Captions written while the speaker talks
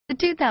The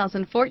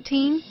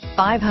 2014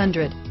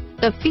 500.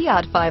 The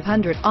Fiat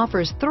 500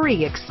 offers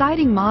 3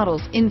 exciting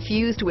models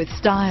infused with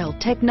style,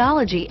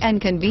 technology, and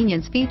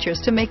convenience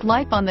features to make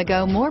life on the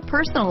go more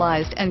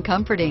personalized and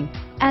comforting.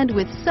 And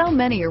with so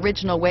many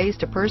original ways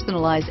to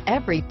personalize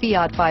every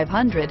Fiat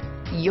 500,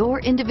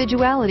 your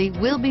individuality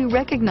will be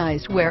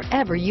recognized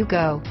wherever you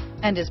go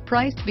and is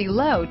priced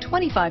below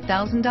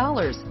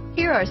 $25,000.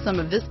 Here are some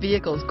of this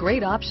vehicle's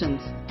great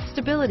options: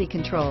 stability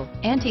control,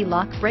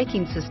 anti-lock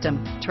braking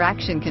system,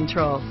 traction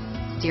control,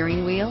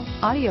 steering wheel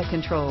audio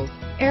controls,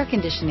 air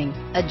conditioning,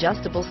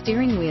 adjustable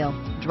steering wheel,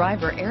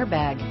 driver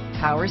airbag,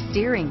 power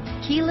steering,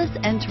 keyless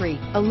entry,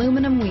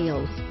 aluminum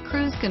wheels,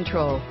 cruise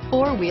control,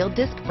 4-wheel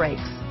disc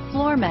brakes,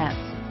 floor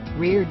mats,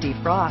 rear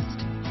defrost,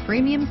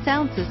 premium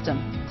sound system,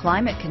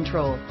 climate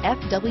control,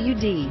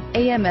 FWD,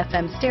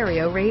 AM/FM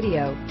stereo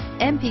radio,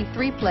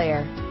 MP3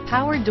 player,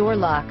 power door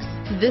locks.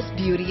 This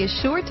beauty is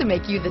sure to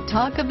make you the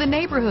talk of the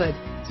neighborhood.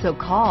 So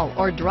call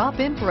or drop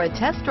in for a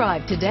test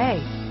drive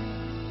today.